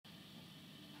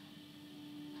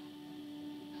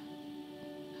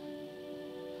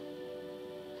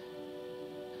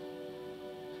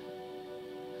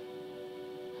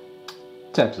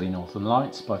Deadly Northern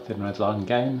Lights by Thin Red Line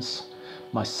Games.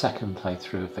 My second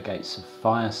playthrough of the Gates of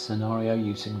Fire scenario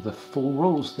using the full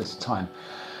rules this time.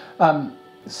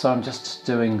 So I'm just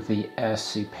doing the air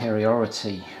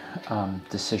superiority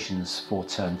decisions for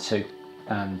turn 2,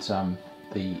 and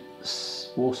the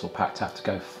Warsaw Pact have to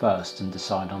go first and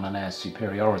decide on an air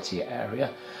superiority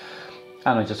area.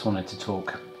 And I just wanted to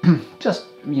talk just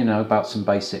about some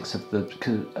basics of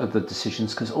the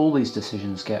decisions, because all these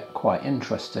decisions get quite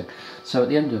interesting. So at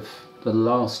the end of the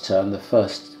last turn, the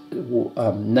first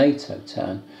NATO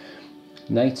turn,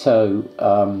 NATO,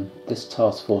 this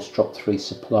task force dropped 3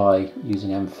 supply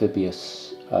using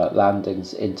amphibious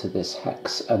landings into this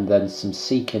hex, and then some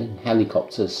Seeking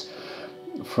helicopters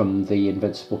from the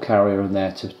Invincible carrier in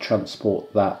there to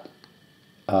transport that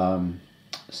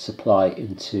supply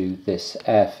into this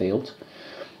airfield.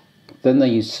 Then they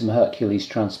used some Hercules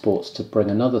transports to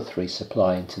bring another 3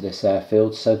 supply into this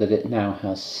airfield, so that it now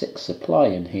has 6 supply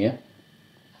in here.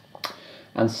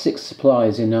 And 6 supply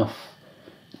is enough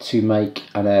to make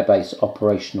an airbase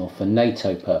operational for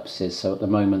NATO purposes. So at the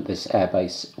moment this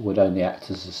airbase would only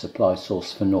act as a supply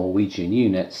source for Norwegian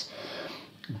units,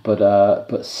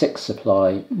 but 6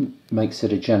 supply makes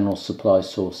it a general supply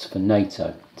source for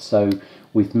NATO. So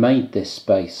we've made this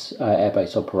base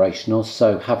airbase operational.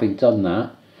 So having done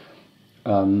that,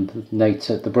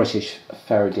 the British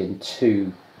ferried in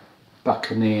 2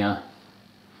 Buccaneer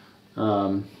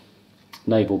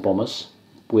naval bombers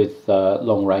with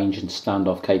long range and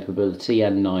standoff capability,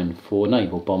 N9 for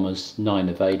naval bombers, 9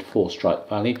 evade, 4 strike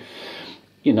value.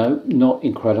 Not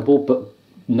incredible, but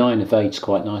 9 evade's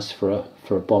quite nice for a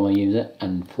bomber unit,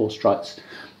 and 4 strikes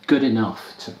good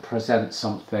enough to present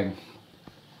something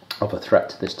of a threat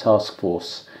to this task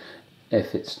force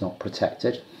if it's not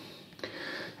protected.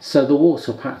 So the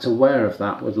Warsaw Pact, aware of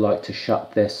that, would like to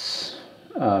shut this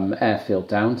airfield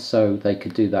down, so they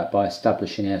could do that by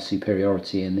establishing air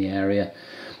superiority in the area,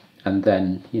 and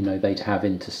then they'd have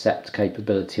intercept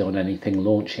capability on anything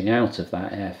launching out of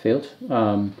that airfield.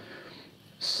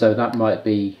 So that might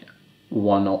be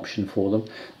one option for them.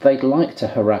 They'd like to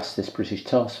harass this British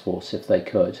task force if they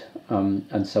could,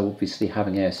 and so obviously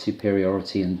having air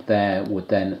superiority in there would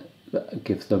then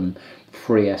give them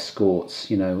free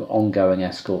escorts, ongoing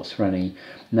escorts for any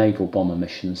naval bomber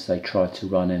missions they try to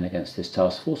run in against this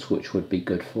task force, which would be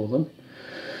good for them.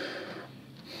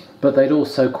 But they'd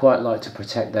also quite like to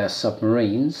protect their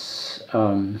submarines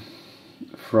from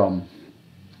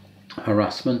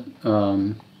harassment,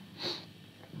 and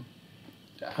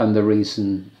the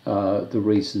reason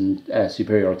air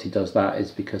superiority does that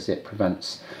is because it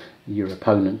prevents your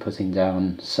opponent putting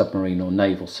down submarine or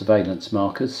naval surveillance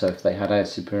markers. So if they had air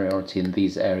superiority in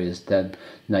these areas, then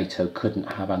NATO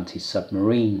couldn't have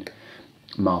anti-submarine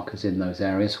markers in those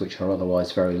areas, which are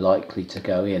otherwise very likely to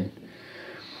go in.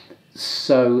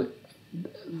 So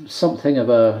something of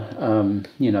a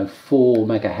 4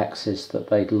 megahexes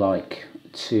that they'd like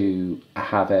to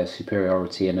have air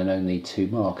superiority in, and only 2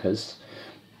 markers.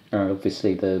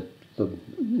 Obviously the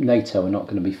NATO are not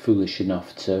going to be foolish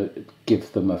enough to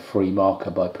give them a free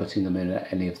marker by putting them in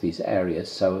any of these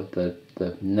areas, so the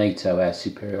NATO air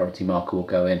superiority marker will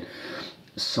go in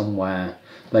somewhere.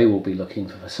 They will be looking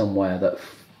for somewhere that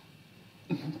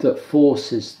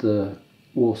forces the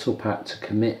Warsaw Pact to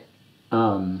commit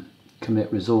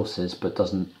resources, but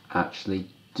doesn't actually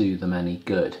do them any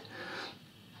good.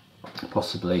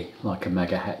 Possibly like a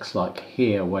megahex like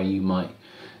here, where you might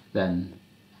then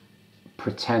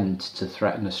pretend to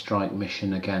threaten a strike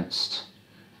mission against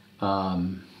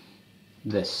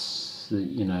this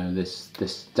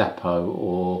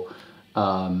depot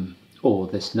or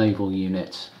this naval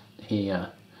unit here,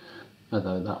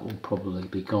 although that will probably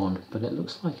be gone. But it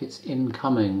looks like it's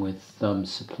incoming with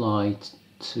supply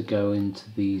to go into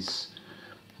these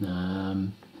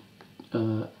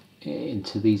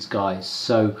guys.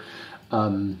 So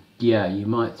yeah, you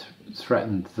might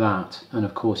threaten that, and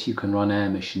of course you can run air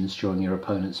missions during your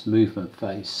opponent's movement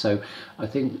phase. So I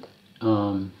think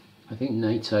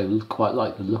NATO quite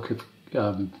like the look of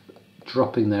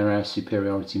dropping their air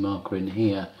superiority marker in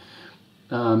here,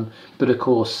 but of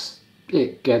course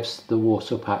it gives the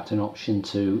Warsaw Pact an option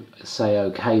to say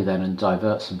okay then and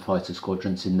divert some fighter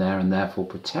squadrons in there, and therefore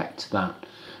protect that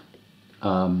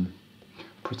for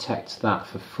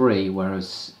free.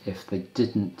 Whereas if they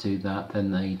didn't do that,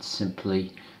 then they'd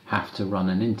simply have to run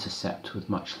an intercept with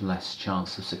much less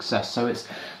chance of success. So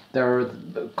there are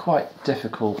quite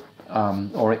difficult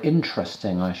or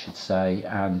interesting, I should say,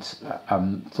 and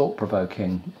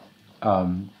thought-provoking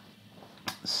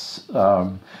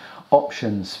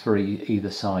options for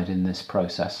either side in this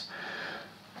process.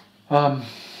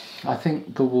 I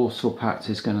think the Warsaw Pact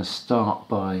is going to start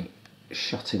by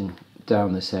shutting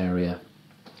down this area,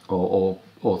 or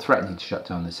threatening to shut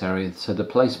down this area. So the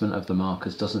placement of the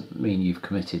markers doesn't mean you've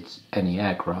committed any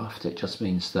aircraft. It just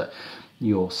means that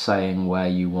you're saying where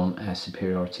you want air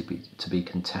superiority to be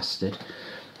contested.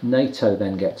 NATO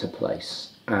then get to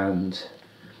place, and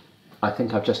I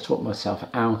think I've just talked myself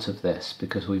out of this,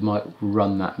 because we might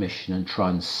run that mission and try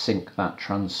and sink that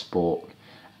transport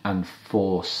and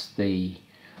force the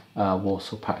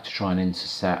Warsaw Pact to try and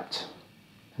intercept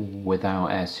without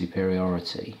air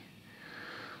superiority.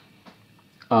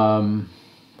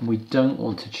 We don't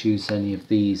want to choose any of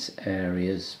these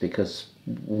areas because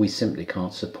we simply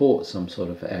can't support some sort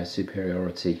of air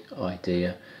superiority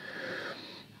idea.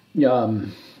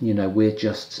 You know, we're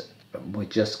just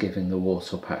giving the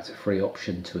Warsaw Pact a free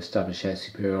option to establish air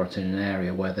superiority in an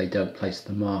area where they don't place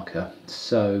the marker.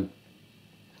 So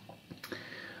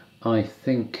I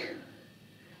think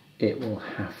it will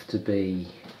have to be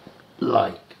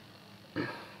like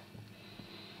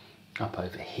up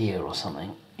over here or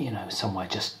something, you know, somewhere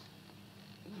just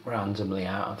randomly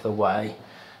out of the way,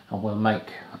 and we'll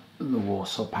make the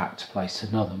Warsaw Pact place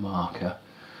another marker,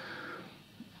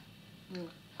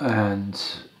 and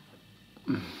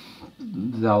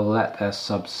they'll let their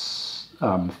subs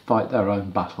fight their own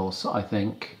battles, I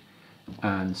think,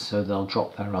 and so they'll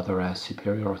drop their other air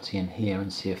superiority in here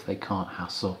and see if they can't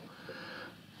hassle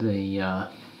the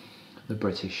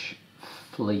British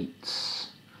fleets.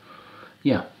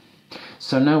 Yeah.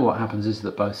 So now what happens is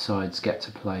that both sides get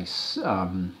to place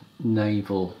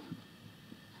naval,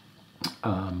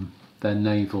 their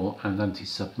naval and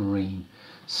anti-submarine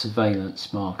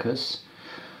surveillance markers.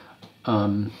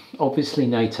 Obviously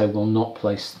NATO will not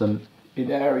place them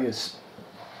in areas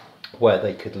where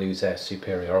they could lose air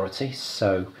superiority,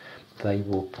 so they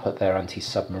will put their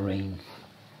anti-submarine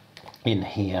in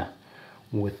here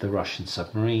with the Russian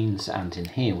submarines and in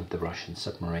here with the Russian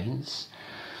submarines,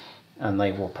 and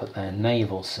they will put their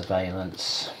naval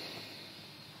surveillance.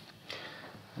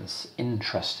 It's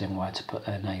interesting where to put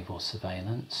their naval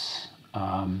surveillance.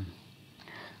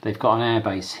 They've got an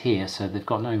airbase here, so they've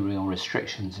got no real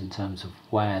restrictions in terms of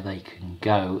where they can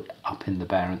go up in the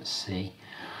Barents Sea.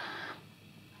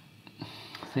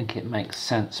 I think it makes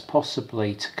sense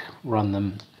possibly to run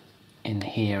them in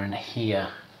here and here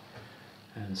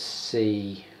and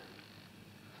see.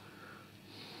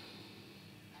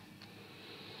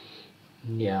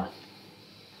 Yeah,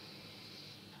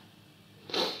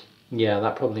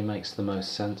 that probably makes the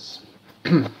most sense.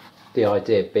 The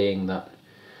idea being that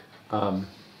I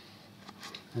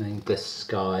think this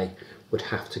guy would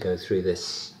have to go through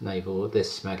this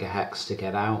megahex to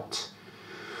get out,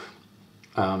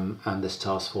 and this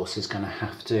task force is going to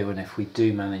have to, and if we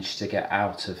do manage to get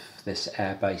out of this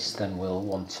airbase, then we'll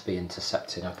want to be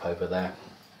intercepting up over there.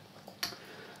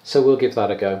 So we'll give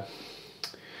that a go.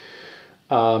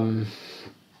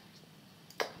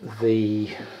 The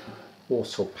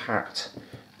Warsaw Pact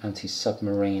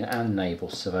anti-submarine and naval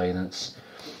surveillance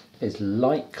is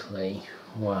likely,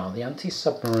 well, the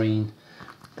anti-submarine,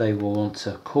 they will want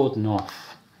to cordon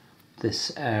off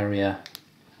this area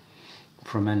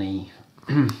from any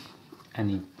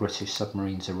British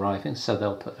submarines arriving, so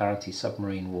they'll put their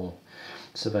anti-submarine wall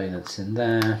surveillance in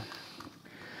there.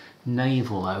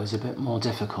 Naval, though, is a bit more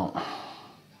difficult.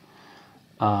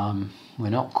 We're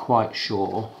not quite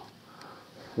sure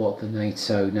what the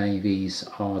NATO navies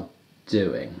are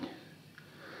doing.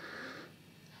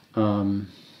 But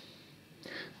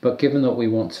given that we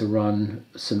want to run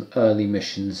some early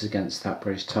missions against that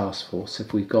British task force,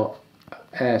 if we've got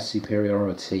air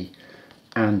superiority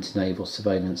and naval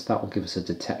surveillance, that will give us a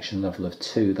detection level of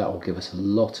 2. That will give us a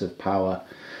lot of power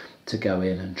to go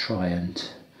in and try and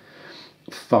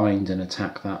find and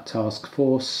attack that task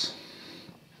force.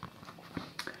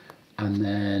 And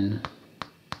then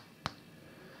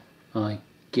I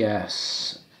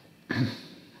guess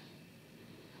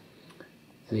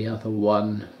the other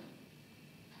one,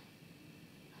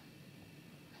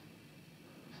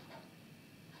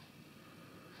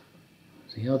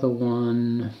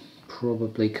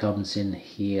 probably comes in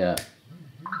here,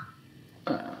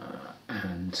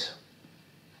 and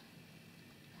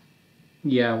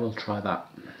yeah, we'll try that.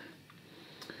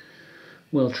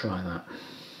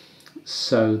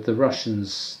 So the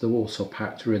Russians, the Warsaw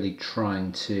Pact, really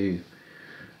trying to,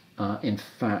 in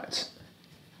fact,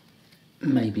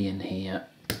 maybe in here,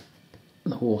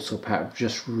 the Warsaw Pact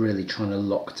just really trying to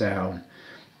lock down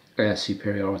air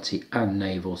superiority and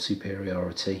naval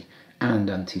superiority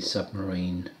and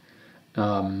anti-submarine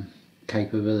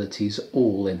capabilities,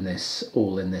 all in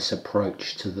this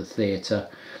approach to the theatre,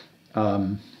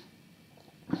 and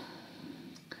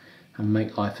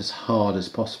make life as hard as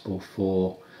possible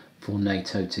for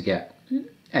NATO to get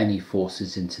any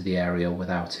forces into the area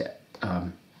without it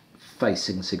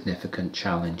facing significant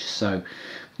challenge. So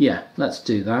yeah, let's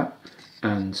do that.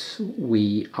 And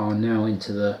we are now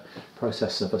into the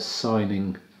process of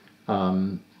assigning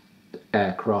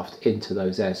aircraft into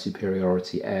those air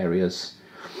superiority areas.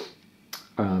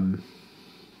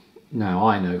 Now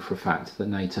I know for a fact that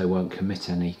NATO won't commit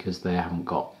any because they haven't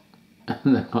got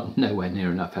they've got nowhere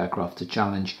near enough aircraft to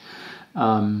challenge.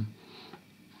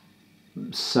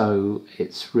 So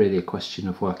it's really a question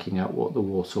of working out what the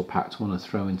Warsaw Pact want to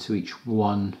throw into each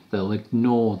one. They'll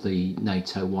ignore the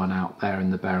NATO one out there in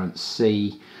the Barents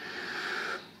Sea.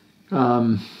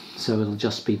 So it'll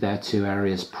just be their two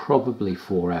areas, probably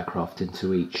 4 aircraft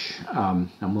into each, and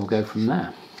we'll go from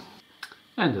there.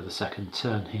 End of the second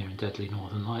turn here in Deadly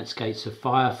Northern Lights, Gates of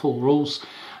Fire, full rules.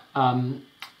 And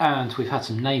we've had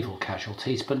some naval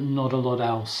casualties, but not a lot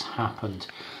else happened.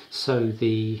 So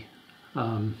the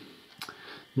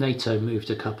NATO moved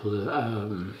a couple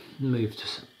of moved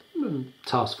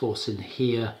task force in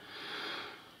here.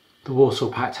 The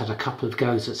Warsaw Pact had a couple of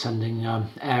goes at sending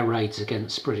air raids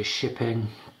against British shipping.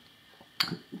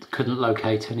 Couldn't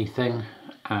locate anything,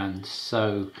 and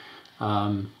so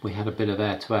we had a bit of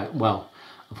air-to-air. Well,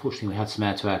 unfortunately, we had some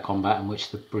air-to-air combat in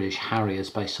which the British Harriers,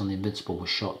 based on the Invincible, was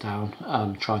shot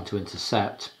down, trying to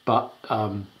intercept. But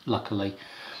luckily,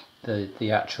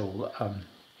 the actual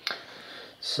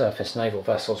surface naval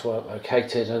vessels weren't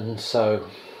located, and so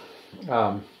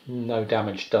no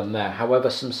damage done there.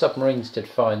 However, some submarines did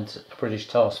find a British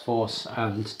task force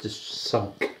and just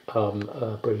sunk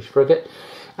a British frigate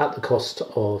at the cost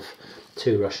of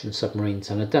 2 Russian submarines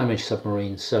and a damaged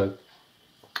submarine. So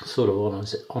sort of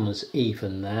honours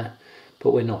even there,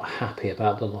 but we're not happy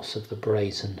about the loss of the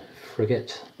Brazen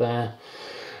frigate there.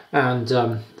 And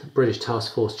the British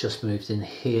task force just moved in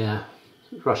here.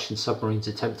 Russian submarines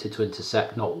attempted to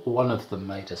intercept. Not one of them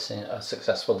made a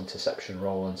successful interception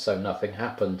roll, and so nothing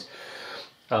happened.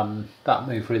 That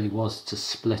move really was to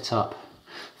split up.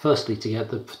 Firstly, to get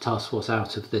the task force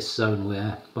out of this zone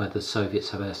where the Soviets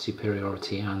have air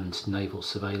superiority and naval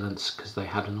surveillance, because they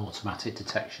had an automatic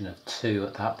detection of 2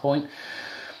 at that point.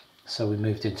 So we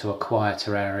moved into a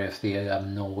quieter area of the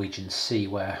Norwegian Sea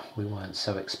where we weren't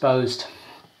so exposed.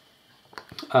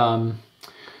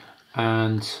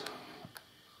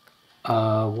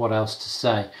 What else to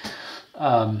say?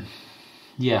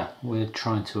 Yeah, we're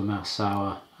trying to amass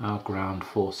our ground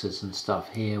forces and stuff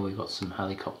here. We've got some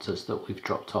helicopters that we've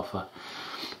dropped off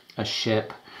a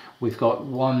ship. We've got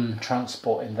one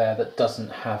transport in there that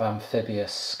doesn't have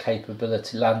amphibious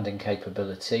capability, landing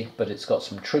capability, but it's got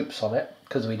some troops on it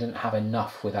because we didn't have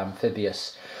enough with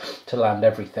amphibious to land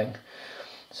everything.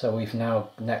 So we've now,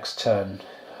 next turn,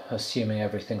 assuming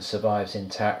everything survives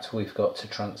intact, we've got to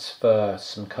transfer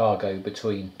some cargo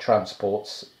between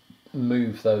transports,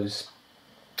 move those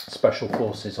special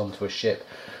forces onto a ship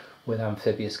with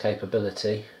amphibious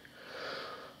capability,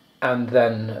 and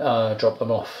then drop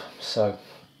them off. So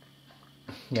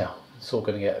yeah, it's all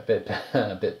going to get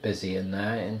a bit busy in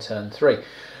there in turn 3.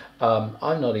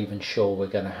 I'm not even sure we're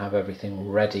going to have everything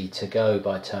ready to go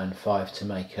by turn 5 to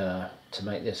make the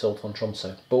assault on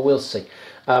Tromsø, but we'll see.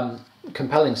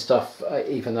 Compelling stuff,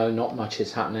 even though not much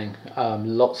is happening.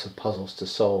 Lots of puzzles to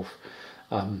solve,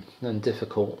 and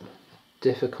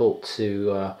difficult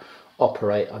to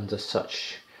operate under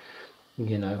such,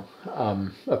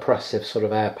 oppressive sort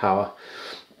of air power.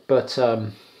 But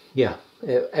yeah,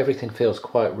 everything feels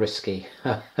quite risky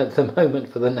at the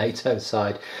moment for the NATO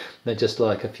side. They're just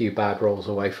like a few bad rolls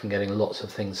away from getting lots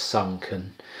of things sunk,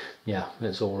 and yeah,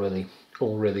 it's all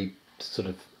really sort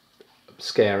of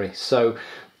scary. So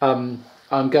I'm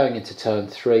going into turn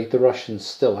 3. The Russians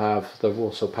still have, the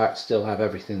Warsaw Pact still have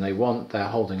everything they want. They're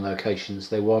holding locations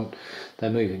they want. They're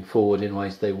moving forward in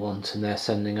ways they want, and they're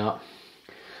sending up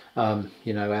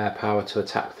air power to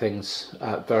attack things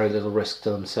at very little risk to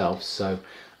themselves. So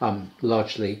I'm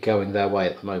largely going their way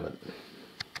at the moment.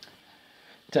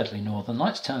 Deadly Northern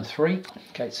Lights, turn 3,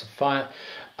 Gates of Fire.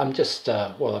 I've just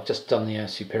done the air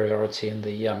superiority in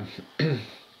the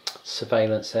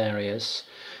surveillance areas,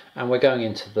 and we're going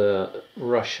into the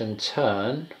Russian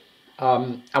turn,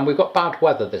 and we've got bad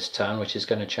weather this turn, which is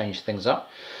going to change things up.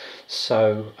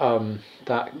 So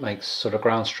that makes sort of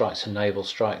ground strikes and naval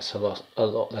strikes a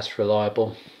lot less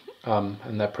reliable,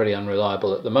 and they're pretty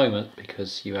unreliable at the moment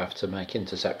because you have to make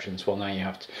interceptions. Well, now you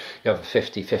have a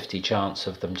 50-50 chance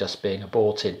of them just being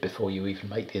aborted before you even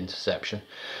make the interception.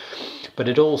 But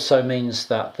it also means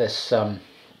that this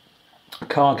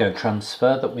cargo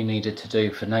transfer that we needed to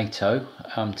do for NATO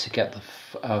to get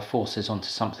the forces onto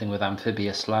something with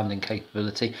amphibious landing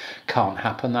capability can't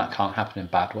happen. That can't happen in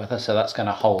bad weather, so that's going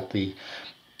to hold the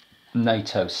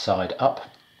NATO side up.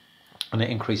 and it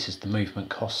increases the movement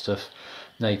cost of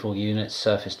naval units,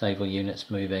 surface naval units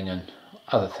moving, and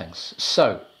other things.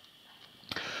 So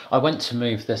I went to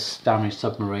move this damaged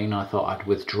submarine. I thought I'd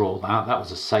withdraw that. That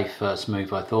was a safe first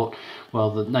move, I thought.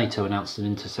 Well, the NATO announced an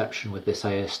interception with this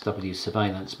ASW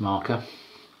surveillance marker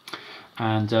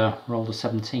and rolled a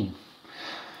 17.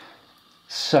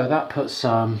 So that puts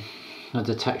a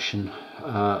detection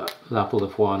level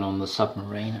of 1 on the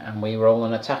submarine, and we roll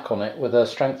an attack on it with a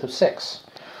strength of 6.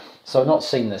 So I've not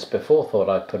seen this before, thought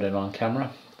I'd put it on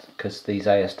camera, because these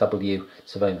ASW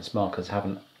surveillance markers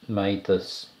haven't made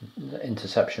this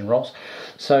interception rolls.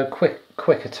 So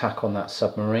quick attack on that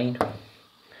submarine.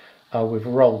 We've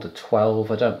rolled a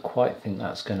 12. I don't quite think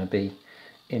that's going to be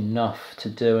enough to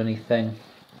do anything,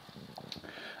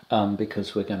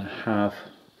 because we're going to have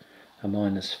a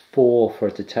 -4 for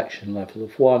a detection level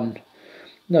of 1.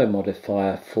 No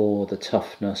modifier for the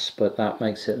toughness, but that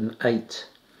makes it an 8.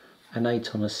 An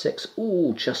 8 on a 6.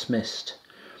 Ooh, just missed.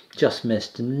 Just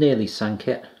missed. Nearly sank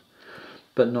it,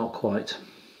 but not quite.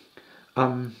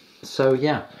 So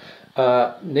yeah,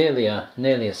 nearly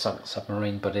a sunk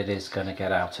submarine, but it is going to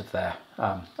get out of there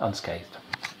unscathed.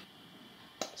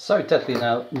 So Deadly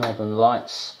Northern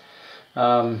Lights,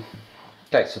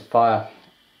 Gates of Fire,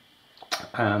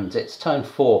 and it's turn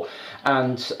 4,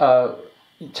 and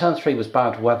turn 3 was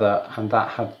bad weather, and that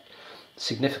had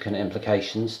significant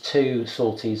implications. 2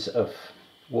 sorties of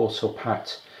Warsaw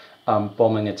Pact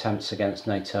bombing attempts against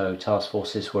NATO task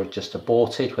forces were just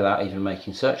aborted without even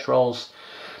making search rolls.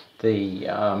 The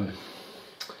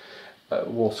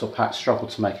Warsaw Pact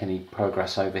struggled to make any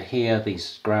progress over here.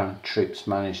 These ground troops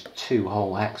managed 2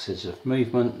 whole hexes of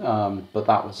movement, but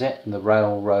that was it. And the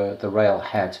rail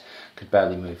head could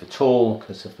barely move at all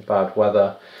because of the bad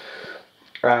weather.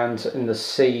 And in the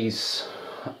seas,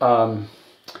 the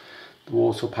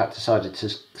Warsaw Pact decided to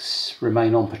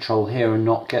remain on patrol here and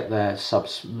not get their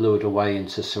subs lured away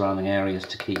into surrounding areas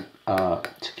to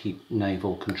keep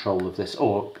naval control of this,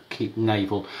 or keep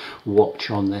naval watch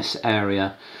on this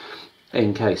area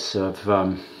in case of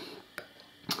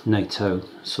NATO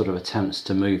sort of attempts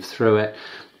to move through it.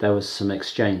 There was some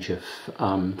exchange of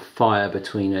fire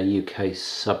between a UK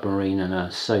submarine and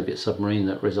a Soviet submarine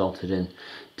that resulted in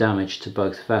damage to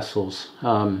both vessels.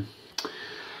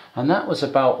 And that was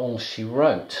about all she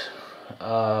wrote.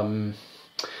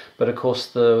 But of course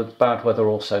the bad weather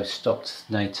also stopped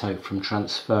NATO from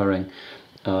transferring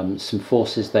some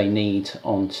forces they need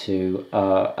onto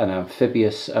an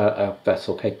amphibious a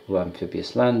vessel capable of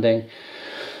amphibious landing,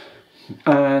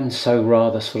 and so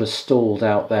rather sort of stalled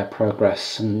out their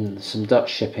progress. And some Dutch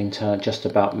shipping just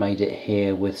about made it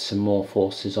here with some more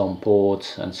forces on board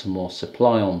and some more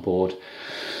supply on board,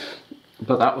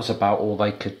 but that was about all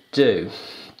they could do.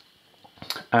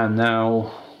 And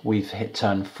now we've hit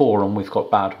turn 4 and we've got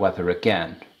bad weather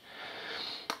again.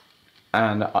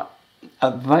 And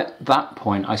at that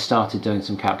point I started doing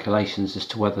some calculations as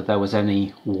to whether there was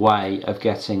any way of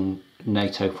getting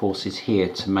NATO forces here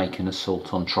to make an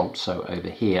assault on Tromsø over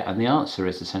here, and the answer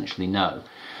is essentially no.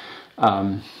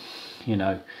 You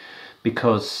know,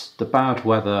 because the bad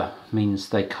weather means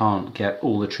they can't get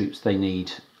all the troops they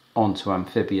need onto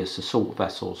amphibious assault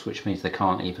vessels, which means they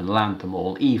can't even land them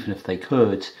all. Even if they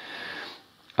could,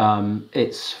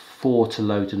 it's 4 to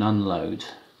load and unload,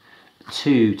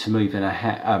 2 to move in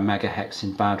a mega hex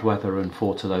in bad weather, and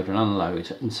 4 to load and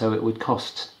unload. And so it would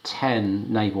cost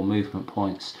 10 naval movement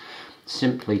points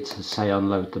simply to say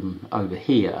unload them over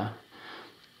here,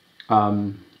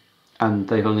 and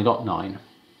they've only got 9.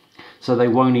 So they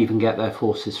won't even get their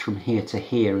forces from here to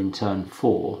here in turn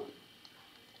 4.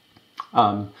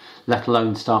 Let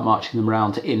alone start marching them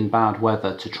around in bad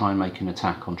weather to try and make an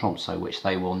attack on Tromsø, which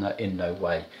they will in no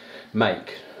way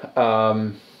make.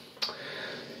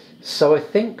 So I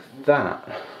think that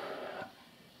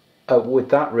with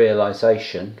that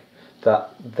realisation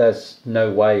that there's no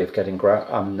way of getting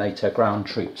NATO ground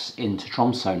troops into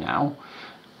Tromsø now,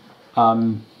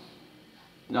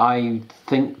 I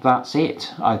think that's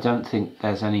it. I don't think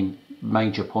there's any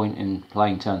major point in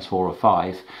playing turns 4 or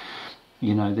 5.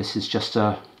 You know, this is just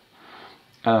a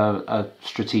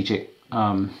strategic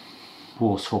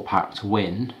Warsaw Pact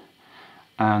win,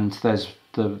 and there's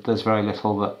very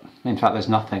little that, in fact, there's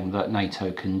nothing that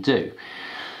NATO can do.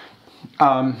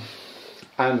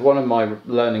 And one of my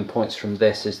learning points from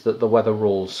this is that the weather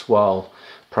rules, while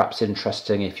perhaps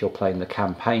interesting if you're playing the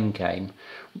campaign game,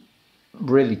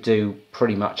 really do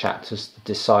pretty much act as the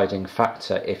deciding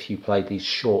factor if you play these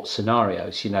short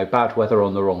scenarios. You know, bad weather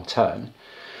on the wrong turn,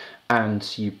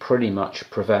 and you pretty much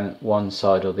prevent one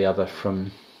side or the other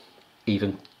from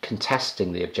even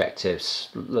contesting the objectives,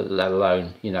 let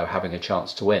alone, you know, having a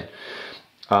chance to win.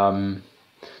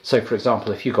 So for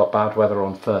example, if you got bad weather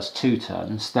on first 2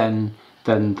 turns, then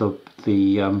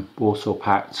the Warsaw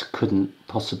Pact couldn't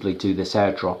possibly do this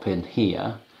airdrop in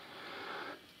here,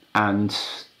 and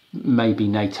maybe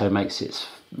NATO makes it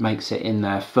in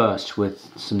there first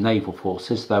with some naval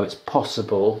forces, though it's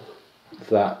possible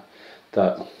that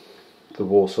the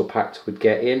Warsaw Pact would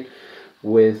get in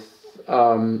with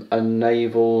a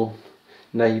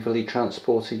navally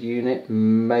transported unit,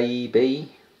 maybe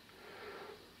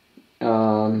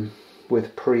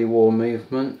with pre-war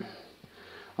movement.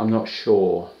 I'm not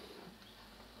sure,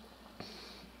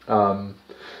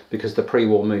 because the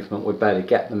pre-war movement would barely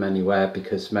get them anywhere,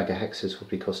 because megahexes would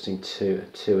be costing two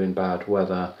in bad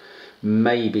weather.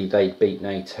 Maybe they'd beat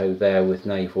NATO there with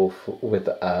with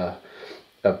a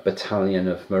battalion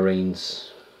of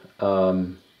Marines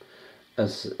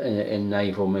as in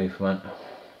naval movement.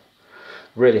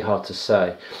 Really hard to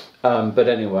say, but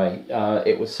anyway,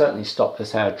 it would certainly stop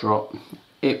this airdrop.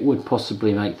 It would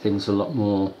possibly make things a lot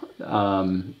more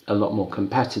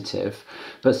competitive,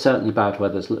 but certainly bad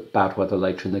weather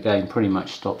later in the game pretty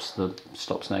much stops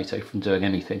NATO from doing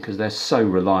anything, because they're so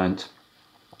reliant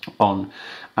on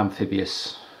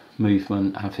amphibious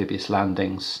movement, amphibious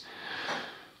landings,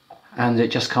 and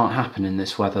it just can't happen in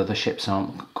this weather. The ships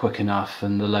aren't quick enough,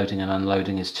 and the loading and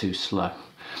unloading is too slow.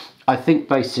 I think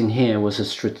basing here was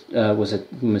a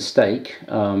mistake.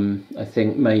 I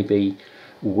think maybe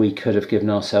we could have given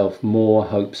ourselves more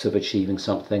hopes of achieving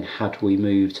something had we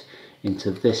moved into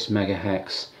this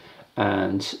megahex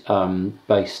and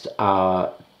based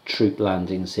our troop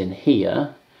landings in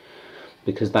here,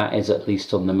 because that is at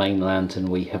least on the mainland, and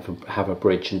we have a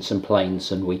bridge and some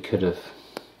planes, and we could have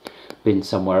been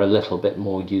somewhere a little bit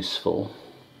more useful.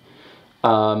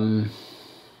 But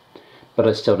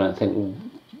I still don't think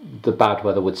the bad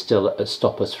weather would still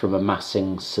stop us from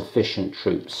amassing sufficient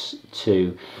troops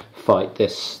to fight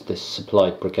this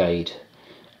supplied brigade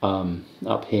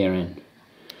up here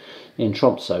in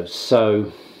Tromsø.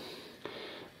 So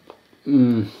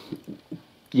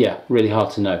yeah, really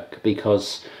hard to know,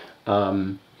 because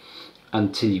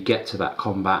until you get to that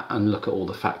combat and look at all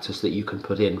the factors that you can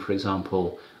put in, for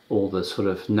example, all the sort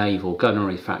of naval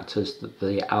gunnery factors that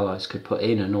the Allies could put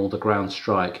in, and all the ground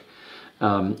strike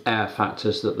air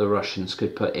factors that the Russians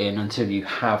could put in, until you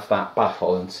have that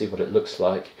battle and see what it looks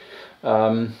like,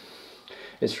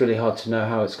 it's really hard to know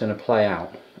how it's going to play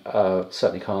out.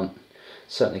 Certainly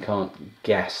can't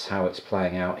guess how it's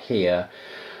playing out here,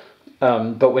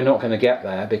 but we're not going to get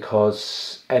there,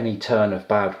 because any turn of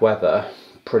bad weather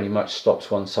pretty much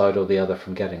stops one side or the other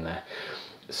from getting there.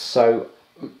 So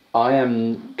I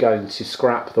am going to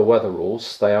scrap the weather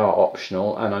rules. They are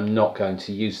optional, and I'm not going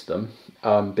to use them,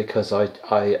 because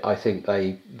I think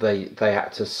they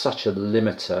act as such a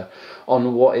limiter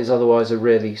on what is otherwise a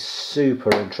really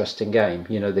super interesting game.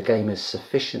 You know, the game is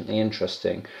sufficiently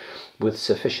interesting, with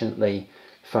sufficiently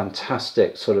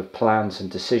fantastic sort of plans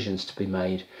and decisions to be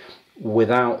made,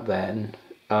 without then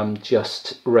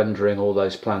just rendering all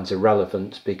those plans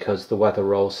irrelevant, because the weather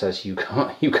roll says you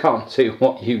can't do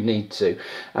what you need to,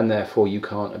 and therefore you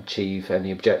can't achieve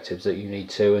any objectives that you need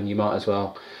to, and you might as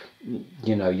well,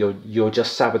 you know, you're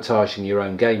just sabotaging your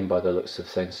own game by the looks of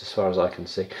things, as far as I can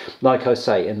see. Like I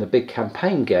say, in the big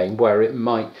campaign game, where it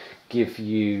might give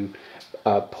you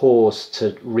pause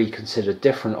to reconsider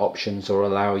different options, or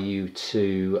allow you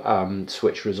to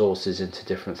switch resources into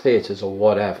different theatres or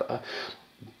whatever,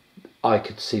 I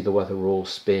could see the weather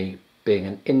rules being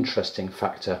an interesting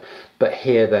factor, but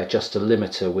here they're just a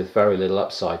limiter with very little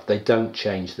upside. They don't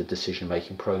change the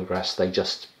decision-making progress, they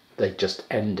just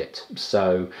end it.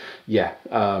 So yeah,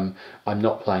 I'm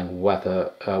not playing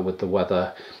weather with the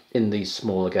weather in these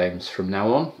smaller games from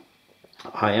now on.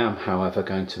 I am, however,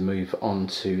 going to move on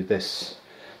to this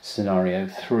scenario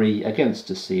 3 against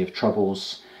a Sea of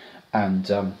Troubles,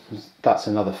 and that's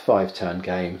another 5-turn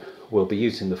game. We'll be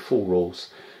using the full rules,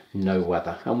 no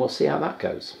weather, and we'll see how that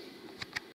goes.